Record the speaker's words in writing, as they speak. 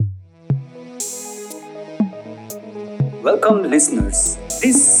Welcome, listeners.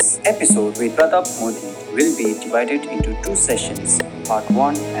 This episode with Pratap Modi will be divided into two sessions, part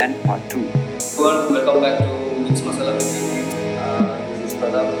 1 and part 2. Everyone, welcome back to Mix Masala with me. This is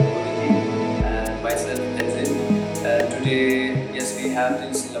Pratap Modi and myself, Tenzin. And today, yes, we have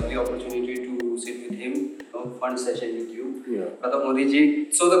this lovely opportunity to sit with him, fun session with you. Pratap Modi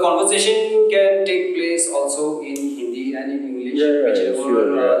ji. So the conversation can take place also in Hindi and in English,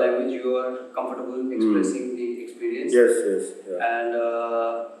 whichever language you are comfortable expressing the experience. And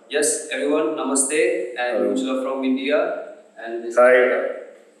yes, everyone, namaste and much love from India. And this is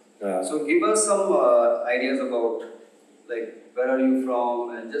Pratap. So give us some ideas about like where are you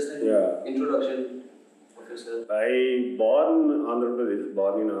from and just an introduction of yourself. I born in Andhra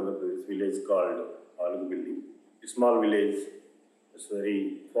Pradesh, village called Alugbilli. It's small village. It's very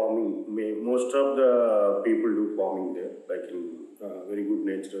farming. Most of the people do farming there, like in very good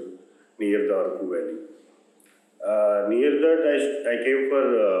nature near the Arku Valley. Near that, I came for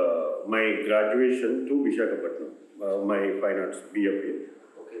my graduation to Vishakhapatnam, my fine arts BFA.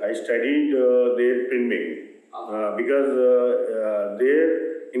 I studied there printmaking because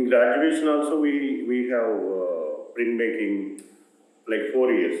there in graduation also we have printmaking like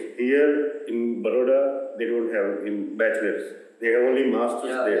 4 years. Here in Baroda they don't have in bachelors. They have only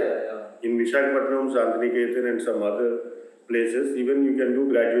masters there. In Vishakhapatnam, Shantiniketan and some other places, even you can do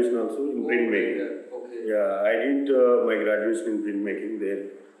graduation also in printmaking. Yeah, I did my graduation in printmaking there.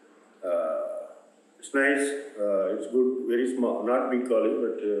 It's nice. It's good. Very small, not big college,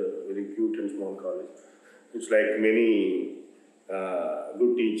 but very cute and small college. It's like many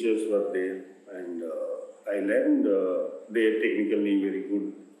good teachers were there, and I learned there technically very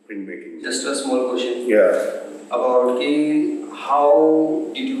good printmaking. Just a small question. Yeah. About how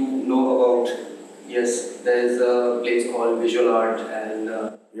did you know about there is a place called visual art and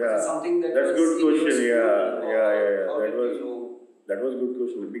something that That's was good in your question. school, Yeah. how That did was you know? that was good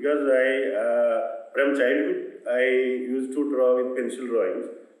question because I from childhood I used to draw with pencil drawings.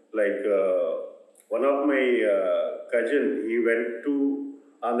 Like one of my cousin, he went to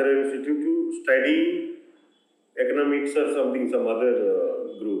Andhra Institute to study economics or something, some other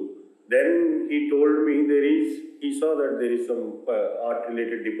group. Then he told me he saw that there is some art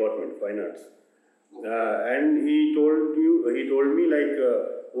related department, fine arts. And he told me like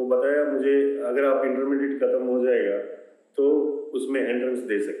वो बताया मुझे अगर आप intermediate खत्म हो जाएगा तो उसमें एंट्रेंस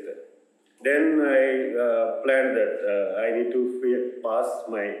दे सकते हैं. Then I planned that I need to pass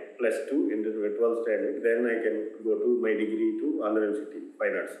my plus 2 in the 12th standard. Then I can go to my degree to Andhra University,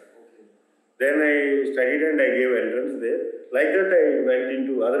 Fine Arts. Then I studied and I gave entrance there. Like that I went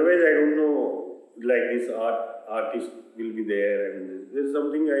into, otherwise I don't know, like this artist will be there and there's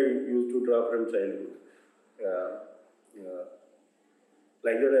something I used to draw from childhood. Yeah.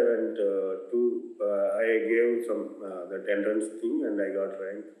 Like that I went I gave some that entrance thing and I got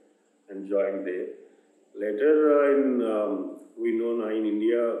rank and joined there. Later we know now in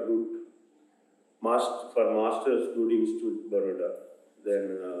India, good for masters, good institute Baroda. Then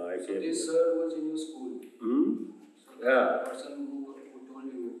I So came. this sir was in your school. So the person who told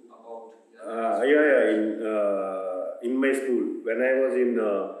you about. In my school when I was in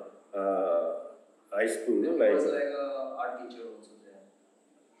high school, He was like a art teacher also there.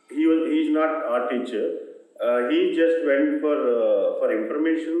 He's not art teacher. He just went for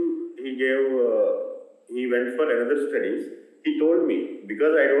information. He went for another studies. He told me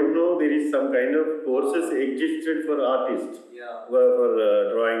because I don't know there is some kind of courses existed for artists for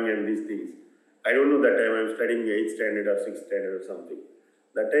drawing and these things. I don't know that time. I'm studying 8th standard or 6th standard or something.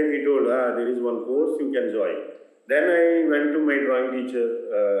 That time he told, there is one course you can join. Then I went to my drawing teacher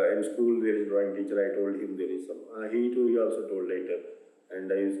in school. There is drawing teacher. I told him there is some. He also told later. And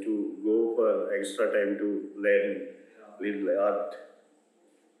I used to go for extra time to learn little art.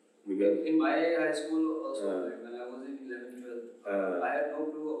 Because in my high school also, like when I was in 11th, 12th, I had no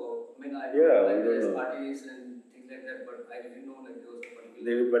clue about. I mean, I know like there's artists and things like that, but I didn't know like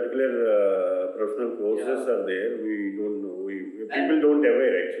there was a particular. professional courses are there. We don't know. People don't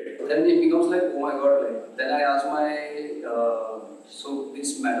aware actually. Then it becomes like, oh my god! Like then I asked my so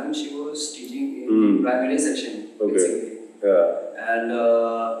this madam, she was teaching in the primary section basically. And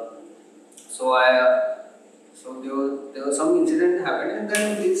so there was some incident happened, and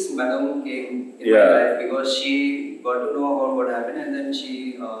then this madam came in my life because she got to know about what happened, and then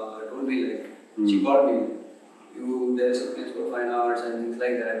she told me like she called me. There's a place for fine arts and things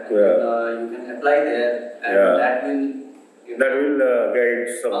like that, and you can apply there, and that will. That will guide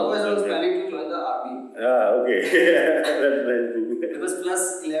some. Otherwise, I was planning to join the army. Okay. That's nice. Because plus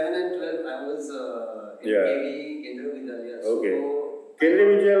 11 and 12, I was in KV, Kendra Vidyalaya. Okay. So, Kendra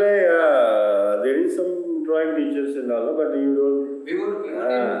Vidyalaya, there is some drawing teachers and all, but you don't. We were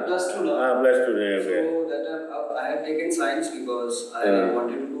in plus two now. Plus two, okay. So that I had taken science because I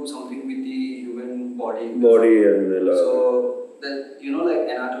wanted to do something with the human body. Body and the so that like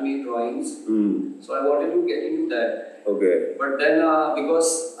anatomy drawings. So I wanted to get into that. Okay. But then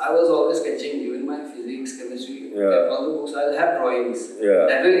because I was always sketching, even my physics, chemistry, all the books, I'll have drawings. Yeah.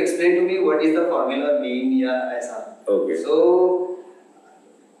 That will explain to me what is the formula mean, aisa. Okay. So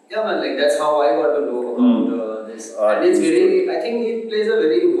yeah, man, like that's how I got to know about this. And it's very, I think it plays a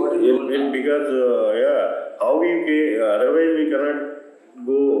very important role. Because how we otherwise we cannot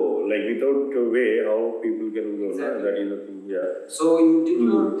go like without a way how people can go. Exactly. That is the thing. Yeah. So you did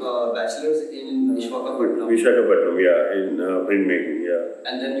your bachelor's in Visakhapatnam. Visakhapatnam, in printmaking,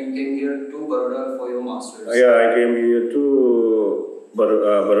 And then you came here to Baroda for your master's. I came here to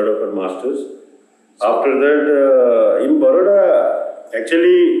Baroda for masters. After that, in Baroda,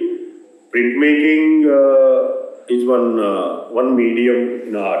 actually, printmaking is one medium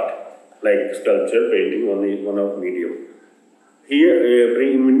in art, like sculpture, painting, one of medium. Here,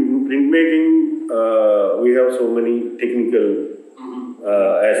 in printmaking, we have so many technical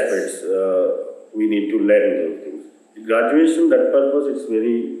aspects. We need to learn those things. Graduation, that purpose, it's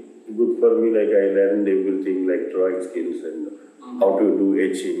very good for me. Like I learned everything, like drawing skills and how to do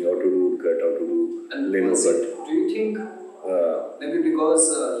etching, how to do woodcut, how to do linocut. Do you think maybe because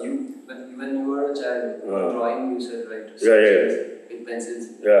when you were a child, drawing, you said, right? With pencils.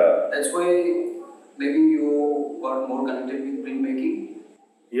 Yeah. That's why maybe you got more connected with printmaking.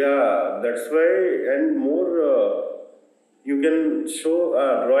 Yeah, that's why, and more you can show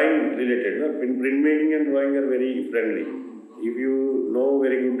drawing related. No? Printmaking and drawing are very friendly. If you know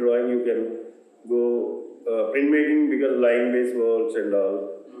very good drawing, you can go printmaking because line-based works and all.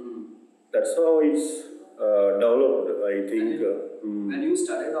 That's how it's developed, I think. When you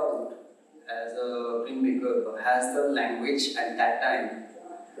started out as a printmaker, has the language at that time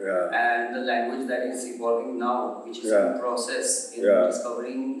and the language that is evolving now, which is in process in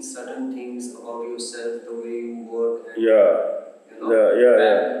discovering certain things about yourself, the way you work.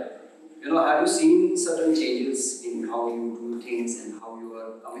 And, have you seen certain changes in how you do things and how you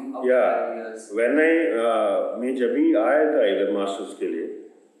are coming up with ideas? When मैं जब भी आया था इधर masters के लिए,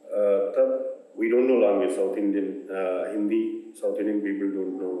 तब we don't know language, South Indian Hindi. South Indian people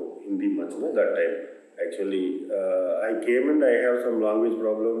don't know Hindi much, no, that time. Actually, I came and I have some language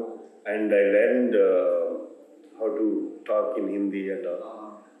problem, and I learned how to talk in Hindi and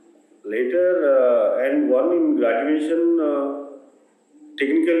all. Later, and one in graduation,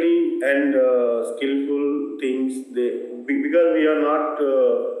 technically and skillful things, because we are not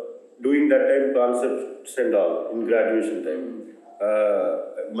doing that time concepts and all in graduation time.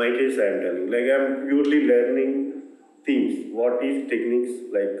 My case I am telling, like I am purely learning things. What is techniques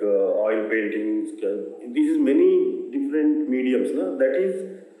like oil painting, this is many different mediums. No? That is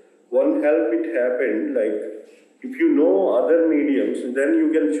one help it happened. Like if you know other mediums, then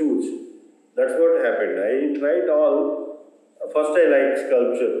you can choose. That's what happened. I tried all. First I like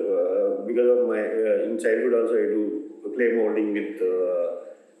sculpture because of my in childhood also I do clay molding with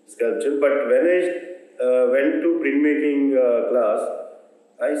sculpture. But when I went to printmaking class,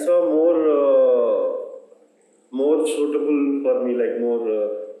 I saw more suitable for me, like more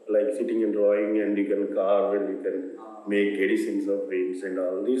like sitting and drawing, and you can carve and you can make editions of prints and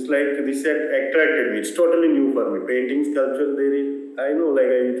all. This attracted me. It's totally new for me. Painting, sculpture, I know like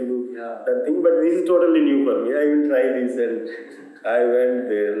I used to do that thing, but this is totally new for me. I will try this, and I went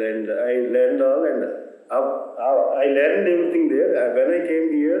there and I learned all, and I learned everything there. When I came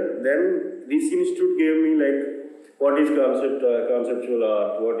here, then this institute gave me like what is conceptual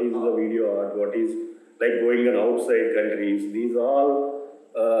art, what is the video art, what is like going on outside countries. These all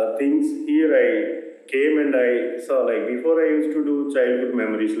things here I came and I saw. Like before I used to do childhood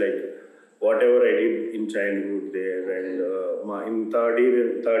memories, like whatever I did in childhood there, and in third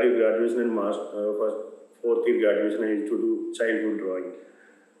year graduation and fourth year graduation, I used to do childhood drawing.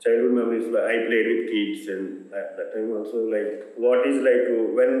 Childhood memories, I played with kids, and at that time also like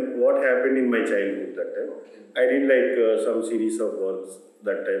what happened in my childhood that time. I did like some series of works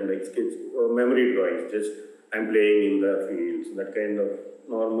that time, like sketch, memory drawings, just I'm playing in the fields, that kind of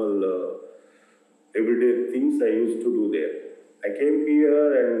normal everyday things I used to do there. I came here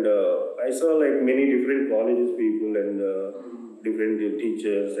and I saw like many different colleges people and different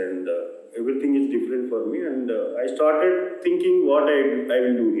teachers, and everything is different for me, and I started thinking what I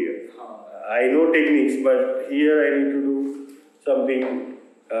will do here. I know techniques, but here I need to do something.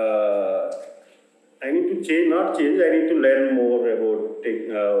 I need to change, not change. I need to learn more about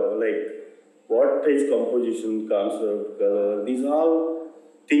like what is composition, concept, color. These are all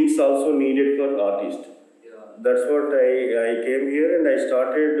things also needed for artists. that's what I came here and I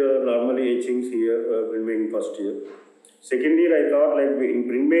started normally etchings here, printmaking first year. Second year I thought like in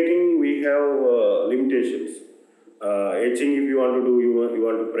printmaking we have limitations. Etching if you want to do, you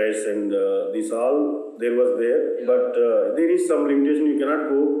want to press and this all there was there, but there is some limitation. You cannot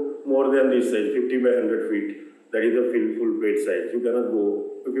go more than this size, 50 by 100 feet. That is the full plate size. You cannot go.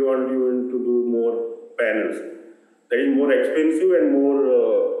 If you want to do more panels, that is more expensive and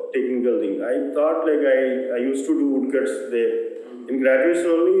more technical thing. I thought like I used to do woodcuts there. In graduation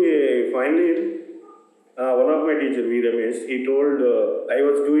only, finally, one of my teacher, V. Ramesh, he told, I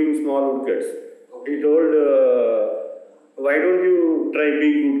was doing small woodcuts. He told, why don't you try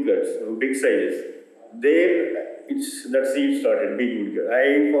big woodcuts, big sizes? There, that's it started, big woodcut.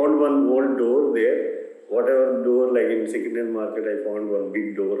 I found one old door there. Whatever door, like in second-hand market, I found one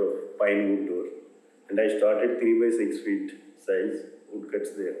big door of pine wood door. And I started 3 by 6 feet size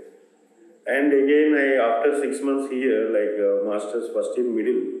woodcuts there. And again, after 6 months here, like master's first year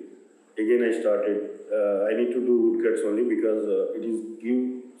middle, again I started. I need to do woodcuts only because it is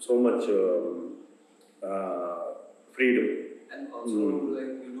give so much freedom. And also,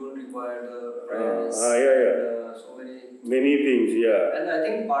 like, you don't require the press. So many things, yeah. And I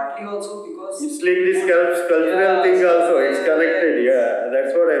think partly also because it's like this cultural thing also. It's connected, yeah.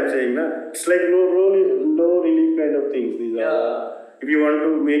 That's what I'm saying, na. It's like low relief kind of things. These are. If you want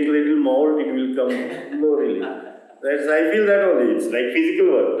to make a little mold, it will come low relief. I feel that only. It's like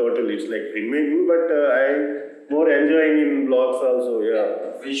physical work, totally. It's like printmaking, but I more enjoying in blocks also,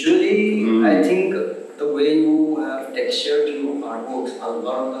 yeah. Visually, I think the way you have textured your artworks, a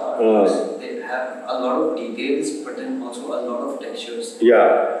lot of the artworks, they have a lot of details, but then also a lot of textures.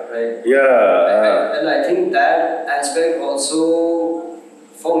 Yeah. Right? Yeah. And I think that aspect also,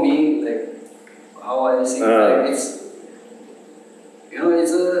 for me, like how I see it, it's,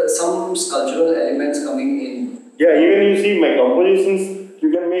 it's some sculptural elements coming in. Yeah, even you see my compositions, you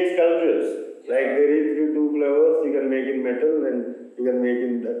can make sculptures. Like there is two flowers, you can make in metal and you can make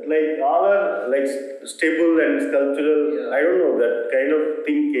in that. Like all are like staple and sculptural. Yeah. I don't know, that kind of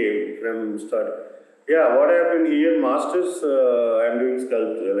thing came from start. Yeah, what happened here, masters, I'm doing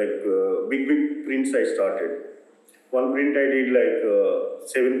sculpture, like big prints I started. One print I did like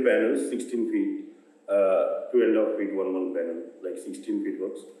 7 panels, 16 feet, 2.5 feet, one panel, like 16 feet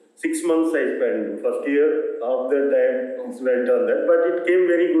works. 6 months I spent. First year, half the time spent on that, but it came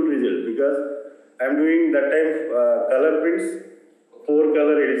very good result because I'm doing that time color prints, 4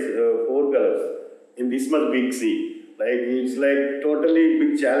 colors in this much big sea. Like it's like totally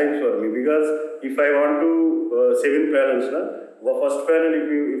big challenge for me because if I want to 7 panels, first panel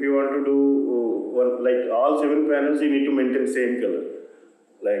if you want to do one, like all 7 panels, you need to maintain same color.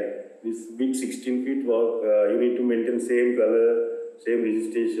 Like this big 16 feet work, you need to maintain same color, same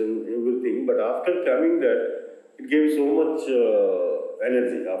registration, everything. But after coming that, it gave so much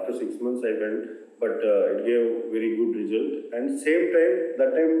energy. After 6 months I went, but it gave very good result. And same time,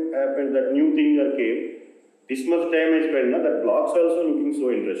 that time happened, that new thing came. This much time I spent, that blocks also looking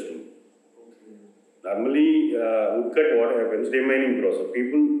so interesting. Normally, woodcut, what happens, remaining process.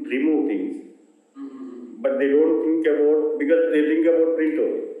 People remove things, but they don't think about, because they think about print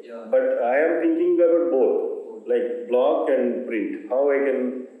only. Yeah. But I am thinking about both, like block and print. How I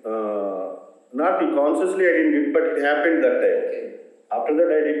can, not consciously I didn't do it, but it happened that time. Okay. After that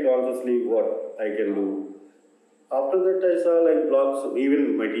I did consciously what I can do. After that I saw like blocks,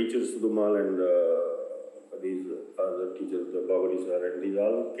 even my teachers, Sudumal and these other teachers, the Bhavani sir, and these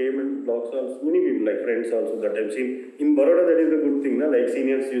all came and blocks also. Many people, like friends also that I've seen. In Baroda, that is a good thing, like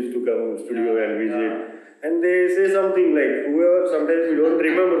seniors used to come studio and visit. And they say something like, whoever, sometimes we don't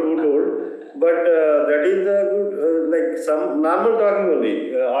remember who told, but that is the good, like some normal talking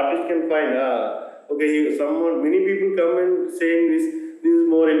only. Artist can find, okay, many people come and saying this is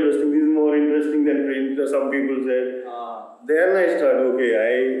more interesting than print. Some people say. Then I start, okay,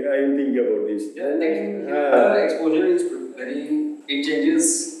 I think about this. Yeah, the exposure is it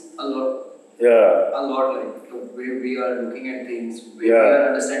changes a lot. Yeah. A lot, like the way we are looking at things, we Yeah. are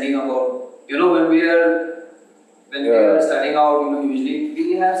understanding about, when we are starting out, usually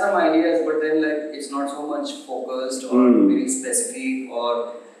we have some ideas, but then like it's not so much focused or very specific,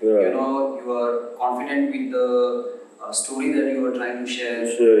 or you are confident with the story that you are trying to share.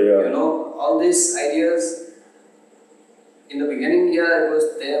 Sure, yeah. All these ideas. In the beginning, it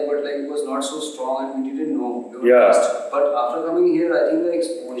was there, but like it was not so strong, and we didn't know. We were lost. But after coming here, I think the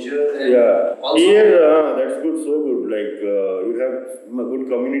exposure and also here, that's good, so good. Like you have a good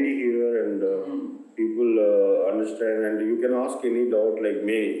community here, and people understand, and you can ask any doubt. Like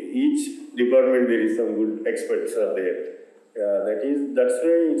each department there is some good experts are there. Yeah, that's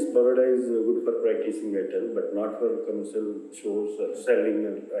why it's Baroda is good for practicing metal, but not for commercial shows, selling.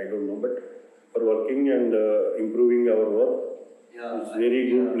 I don't know, but for working and improving our work, Yeah, it's very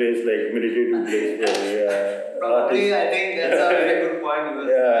good yeah. place, like meditative place for Probably, artists. I think that's a very good point because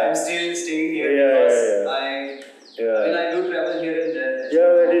Yeah. I'm still staying here Yeah, because yeah, yeah. I mean, I do travel here and there. as Yeah,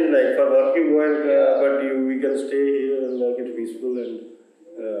 you that know. is like for working work, Yeah. but we can stay here and like it's peaceful and.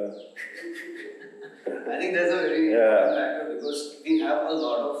 I think that's a very Yeah. important factor because we have a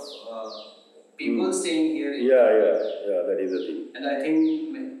lot of people staying here. Yeah, that is the thing. And I think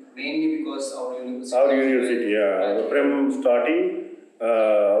mainly because our university. Our university, yeah. From starting,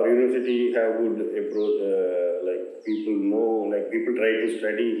 our university have good approach. Like people know, like people try to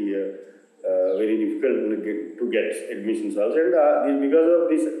study here. Very difficult to get admissions also, and because of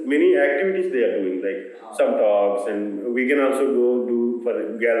this, many activities they are doing, like some talks, and we can also go do for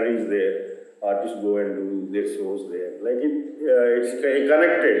galleries there. Artists go and do their shows there. Like it's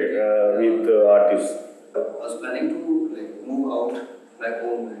connected with artists. I was planning to like move out back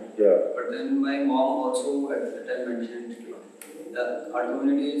home. Yeah. But then my mom also at the time mentioned that our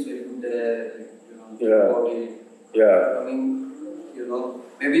community is very good there, like, Yeah. about it. Yeah. I mean,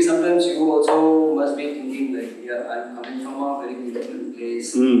 maybe sometimes you also must be thinking like, yeah, I'm coming from a very beautiful place,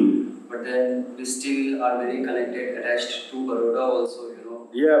 but then we still are very connected, attached to Baroda also,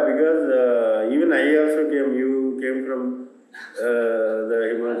 Yeah, because even I also came. You came from the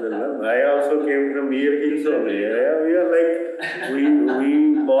Himachal. No? I also came from near hills only. Yeah, we are like we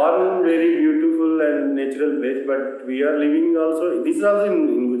born very beautiful and natural place, but we are living also. This is also in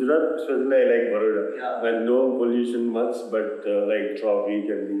Gujarat, especially I like Baroda. Yeah. And no pollution much, but like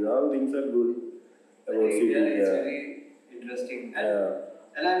traffic and these all things are good about city. It's Yeah. very interesting.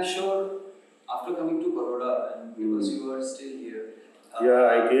 Yeah. And I'm sure after coming to Baroda, and because you are still here. Yeah,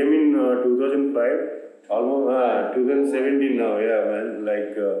 I came in 2005, almost 2017 now. Yeah, man,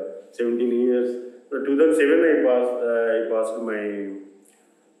 like 17 years. So 2007 I passed my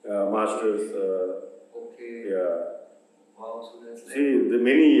masters. Okay. Yeah. Wow, so that's like. See, the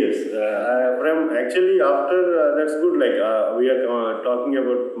many years. From actually after that's good. Like we are talking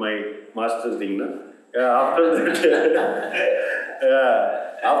about my master's thing, na? Yeah. After that,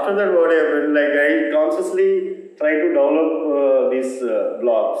 yeah. After that, what happened? Like I consciously try to develop these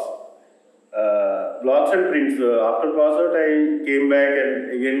blogs and prints. After pass out, I came back and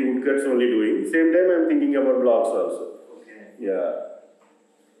again woodcuts only doing. Same time, I'm thinking about blogs also. Okay. Yeah,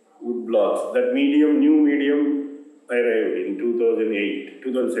 wood blogs. That new medium, I arrived in 2008,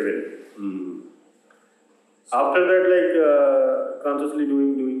 2007. After that, like consciously doing.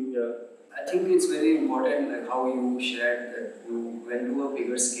 Yeah. I think it's very important, like how you shared that you went to a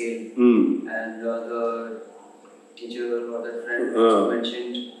bigger scale, and the teacher or the friend also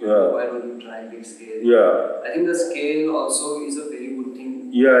mentioned, why don't you try big scale? Yeah. I think the scale also is a very good thing.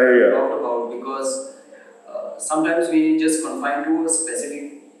 Yeah. Talked about because sometimes we just confine to a specific,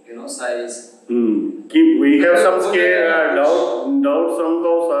 size. We have some scare, doubt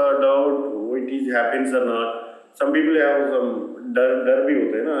somehow, doubt what is happens or not. Some people have some डर भी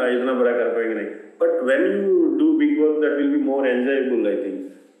होता है ना इतना बड़ा कर पाएंगे नहीं. But when you do big work, that will be more enjoyable, I think.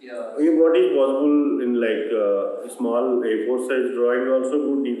 Yeah. What is possible in like small A4 size drawing also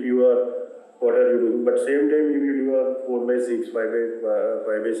good if you are what are you doing. But same time if you do a 4x6,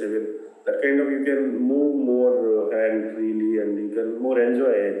 5x7, that kind of you can move more hand freely and you can more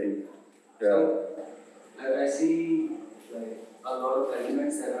enjoy, I think. Yeah. So I see like a lot of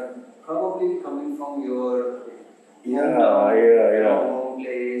elements that are probably coming from your home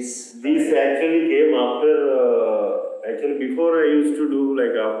place. This actually came after. Actually, before I used to do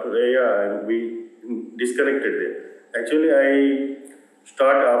like after. We disconnected there. Actually,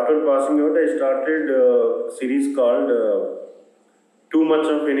 after passing out. I started a series called "Too Much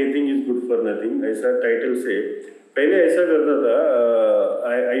of Anything Is Good for Nothing." ऐसा title से. पहले ऐसा करता था.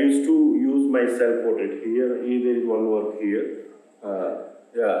 I used to use my self portrait here. There is one work here.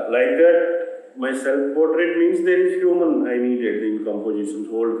 Like that. My self-portrait means there is human I needed in compositions,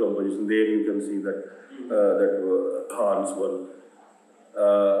 old composition. There you can see that Hans one.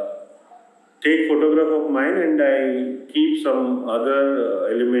 Take photograph of mine and I keep some other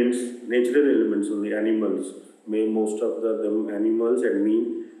elements, natural elements only, animals. Most of them animals and me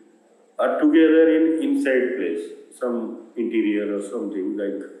are together in inside place, some interior or something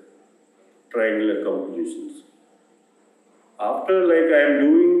like triangular compositions. After like I am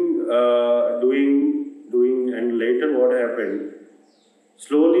doing and later what happened,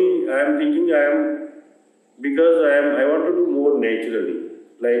 slowly I am thinking because I want to do more naturally,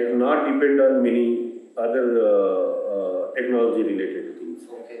 like not depend on many other technology related things.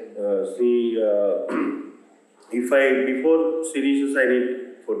 Okay. if before series I need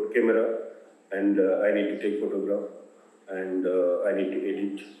photo camera, and I need to take photograph, and I need to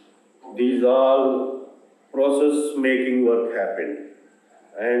edit. These all process making work happened.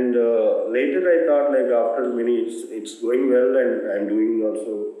 And later I thought, like, after many, it's going well, and I'm doing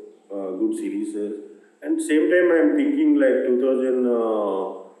also good series. And same time I'm thinking like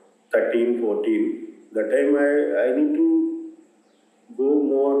 2013, 14. That time I need to go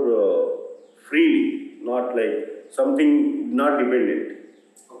more freely, not like something not dependent.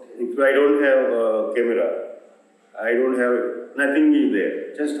 Okay. If I don't have a camera, I don't have, nothing is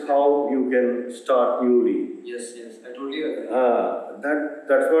there. Just how you can start newly. Yes, yes, I totally agree.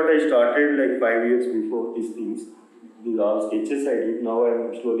 That's what I started like 5 years before these things. These all sketches I did. Now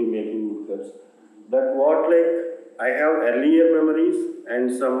I'm slowly making woodcuts. That what, like, I have earlier memories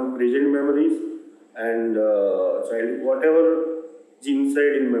and some present memories, and child, whatever is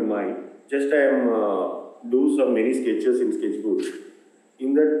inside in my mind. Just I am do some many sketches in sketchbook.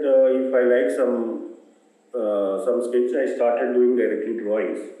 In that, if I like some sketch, I started doing directly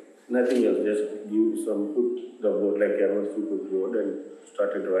drawings. Nothing else, just give some, put the board like canvas, you put board and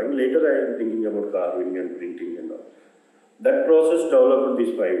started drawing. Later I am thinking about carving and printing and all. That process developed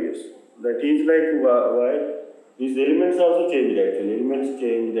these 5 years. That is like why these elements also changed actually. Elements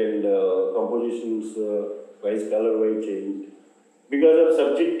changed, and compositions wise, color wise changed. Because of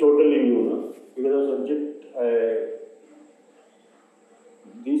subject totally new, no? Because of subject,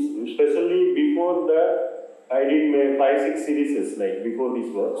 this, especially before that, I did my 5, 6 series like before this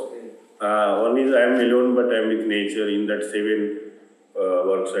works. Okay. One is I am alone but I am with nature. In that 7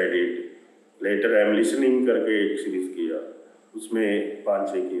 works I did. Later I am listening करके एक series किया, उसमें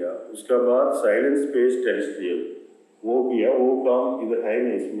 5-6 किया. उसके बाद silence space terrestrial वो किया. वो काम इधर है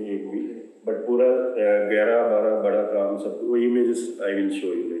नहीं इसमें एक भी, बट पूरा 11-12 बड़ा काम सब वो images I will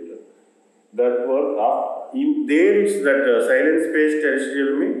show you later. That work there is that silent space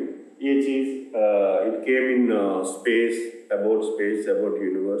terrestrial में ये चीज it came in space, about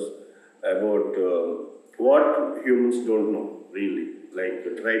universe, about what humans don't know really. Like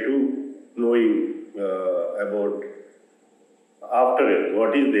try to knowing about after it,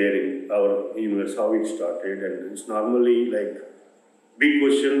 what is there in our universe, how it started, and it's normally like big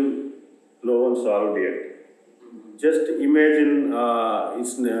question no one solved yet. Just imagine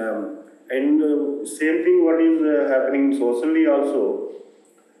it's and same thing what is happening socially also.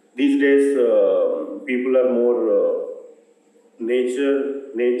 These days people are more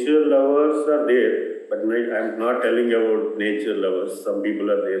nature lovers are there, but I'm not telling about nature lovers. Some people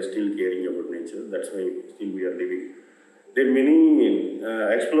are there still caring about nature. That's why still we are living. There are many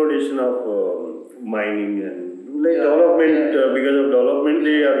exploitation of mining and like development. Because of development,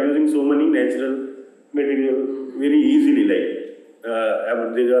 they are using so many natural material very easily. Like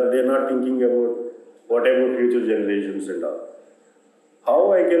they're not thinking about what about future generations and all.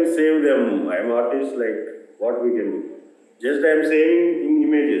 How I can save them? I'm artist. Like what we can do? Just I'm saving in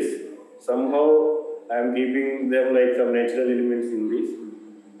images. Somehow I'm keeping them like some natural elements in this,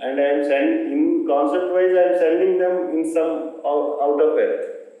 and I'm sending in concept wise. I'm sending them in some out of earth,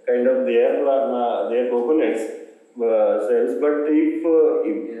 kind of their coconuts cells. But if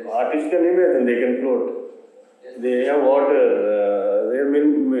artists can imagine, they can float. They have water. They are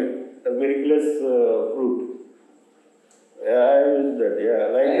miraculous fruit. Yeah, I use that. Yeah,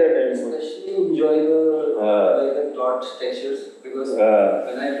 like that. I especially enjoy the dot textures because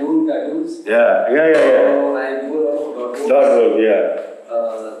when I do tattoos, Yeah. so I do a lot of dot work. Dot work, yeah.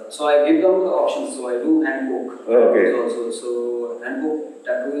 So I give them the options. So I do hand poke Okay. also. So hand poke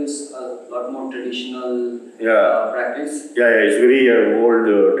tattoo is a lot more traditional Yeah. practice. Yeah, it's very old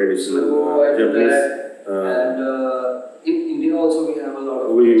traditional So I do Japanese. that, and in India also we have a lot of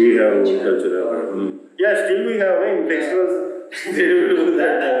We have culture. cultural. Yeah, still we have in festivals. They do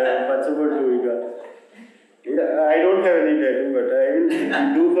that. Pachamadu. Yeah, I don't have any tattoo, but I will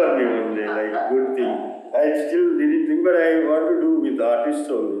do for me one day. Like good thing. I still didn't think, but I want to do with artists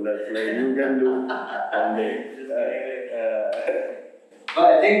only. That's like you can do one day. But I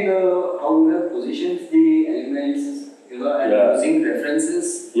think how you have positioned the elements, and Yeah. using references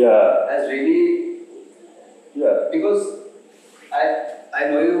Yeah. has really, Yeah. because I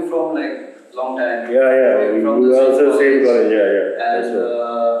know you from like long time. Yeah. From You the also same college. Yeah. That's And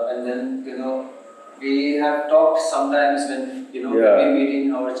right. and then we have talked sometimes when Yeah. we meet in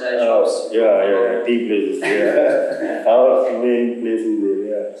our chai shops. Yeah. Tea places. Yeah. Our main place is there.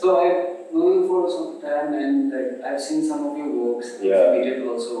 Yeah. So I know you for some time, and like I've seen some of your works Yeah. exhibited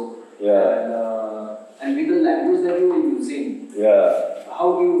also. Yeah. And with the language that you are using, Yeah. how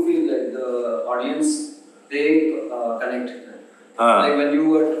do you feel like the audience they connect? Ah. Like when you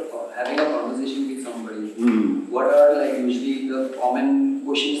were having a conversation with somebody,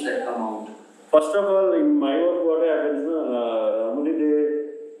 questions that come out? First of all, in my work, what happens, normally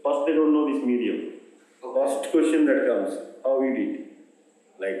first they don't know this medium. Okay. First question that comes, how we did.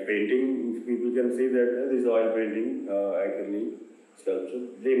 Like painting, if people can say that this is oil painting, acrylic, sculpture,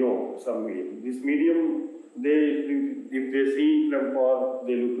 they know some medium. This medium, if they see from far,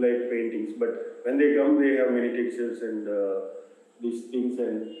 they look like paintings, but when they come, they have many textures and these things,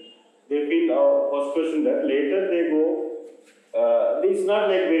 and they feel first question that later they go. It's not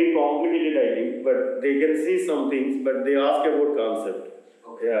like very complicated, I think, but they can see some things, but they ask about concept.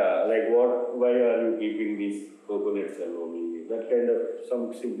 Okay. Yeah, like why are you keeping these coconuts alone? That kind of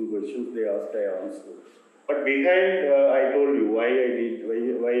some simple questions they ask, I answer. But behind, I told you why I did,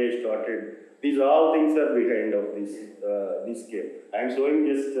 why I started. These all things are behind of this game. I am showing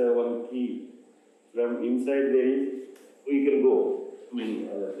just one key. From inside there is, we can go many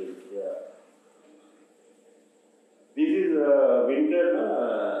other things. Yeah. This is winter,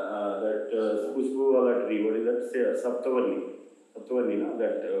 that खुशबू वाला tree. What is that? Say सप्तवर्णी. सप्तवर्णी ना,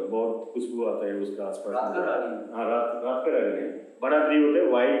 that बहुत खुशबू आता है उसका आसपास. रात का रानी. हाँ, रात का रानी है. बड़ा ट्री होता है,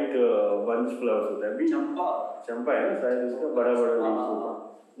 white bunch flowers होता है. चंपा. चंपा है ना, शायद उसका बड़ा leaves होता है.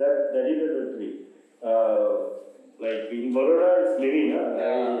 That is the tree. Like in Baroda, it's many na.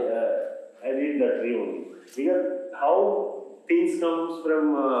 I read that tree only. Because how things comes from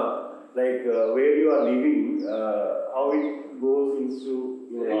where you are living, how it goes into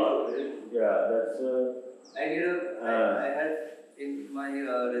your life. Yeah, that's. I had in my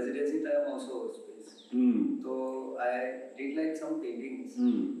residency time also space. So I did like some paintings.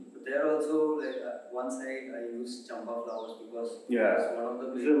 But there also like one side I used champa flowers because it's one of the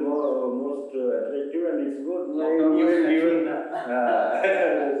It's the most attractive and it's good.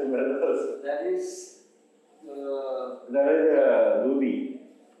 That is Dudi.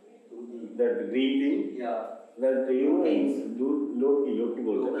 That green thing. yeah. That Loki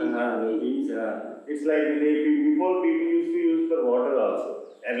bolte hain. Loki. It's like before people used to use for water also.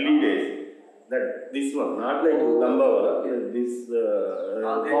 Early days. That this one, not like lamba wala. This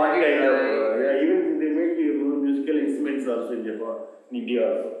pot kind of. Even they make musical instruments also in Japan, in India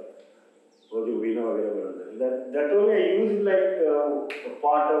also. Veena वगैरह बनाते हैं. That only I use like a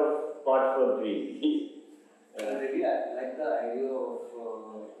pot for tree. Really, I like the idea of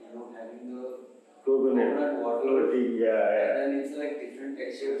having the Coconut water. Floating, yeah. And then it's like different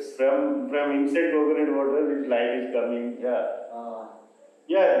textures. From inside coconut water, this light is coming.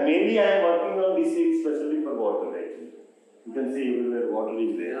 Yeah, mainly I am working on this thing especially for water actually. You can see everywhere water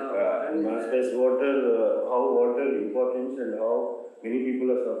is there. Space water, how water importance and how many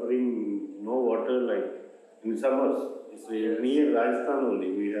people are suffering no water like in summers. It's near Rajasthan only.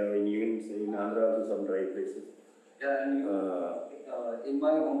 We have even in Andhra also some dry places. Yeah, and in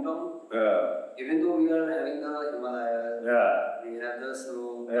my hometown, even though we are having the Himalayas, we have the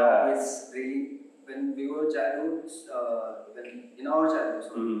snow. Now it's really when we were childhood, in our childhood,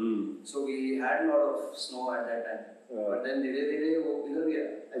 so we had a lot of snow at that time. But then धीरे-धीरे वो पिघल गया.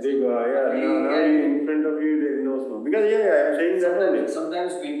 Now in front of you there is no snow. Because I am saying that only.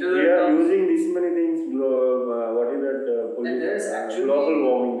 Sometimes winter. We are using this many things. What is that? And there is actually global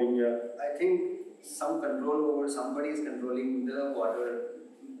warming thing. Yeah. I think some control over somebody is controlling the water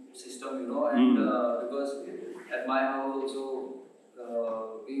system, and because at my house also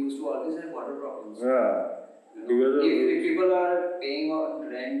we used to always have water problems. Because if people are paying on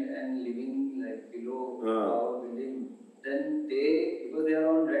rent and living like below our building, then because they are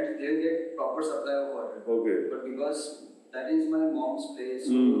on rent, they will get proper supply of water. Okay. But because that is my mom's place,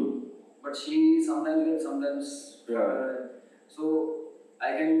 but she sometimes gets sometimes water. So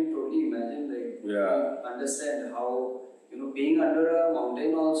I can totally imagine, understand how, being under a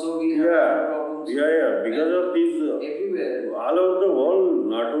mountain also we have water problems. Because of this, everywhere. all over the world,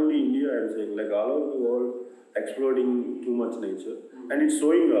 not only India, I am saying, like all over the world, exploiting too much nature. And it's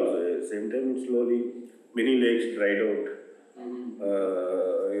showing also, at the same time, slowly, many lakes dried out.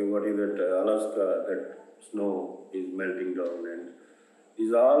 What is that, Alaska, that snow is melting down, and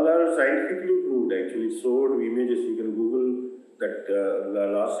these all are scientifically proved actually. Showed images, you can Google that the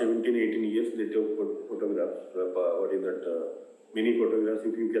last 17, 18 years they took photographs, what is that, many photographs.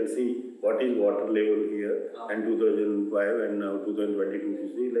 If you can see what is water level here and 2005 and now 2022, you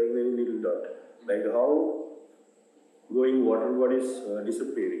see like very little dot. Like how going water bodies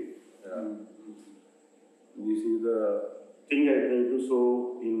disappearing. This is the thing I try to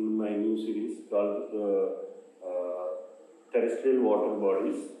show in my new series called Terrestrial Water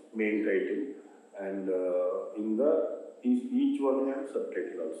Bodies, main title, and in the each one has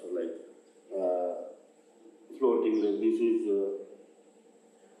subtitle also, like floating. Like this is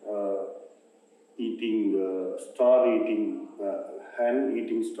eating star eating hand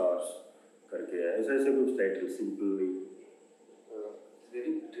eating stars करके है ऐसा ऐसे कुछ title simply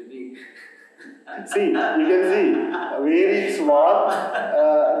Very tricky. see you can see very small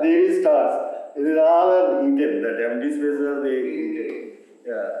there is stars it is all are eaten that empty spaces are they eaten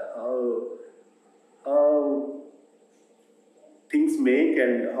yeah how things make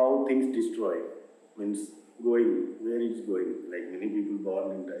and how things destroy means going where it's going like many people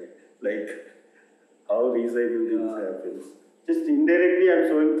born and die like how recycle things happens just indirectly I'm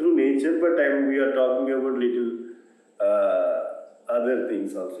showing through nature but we are talking about little other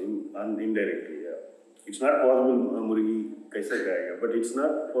things also indirectly yeah it's not possible murgi kaisa kayega but it's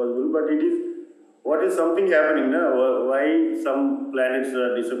not possible but it is what is something happening na why some planets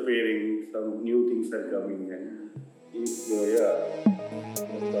are disappearing some new things are coming and it's, yeah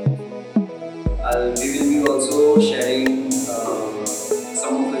We will be also sharing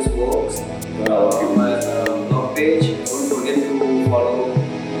some of his works on my blog page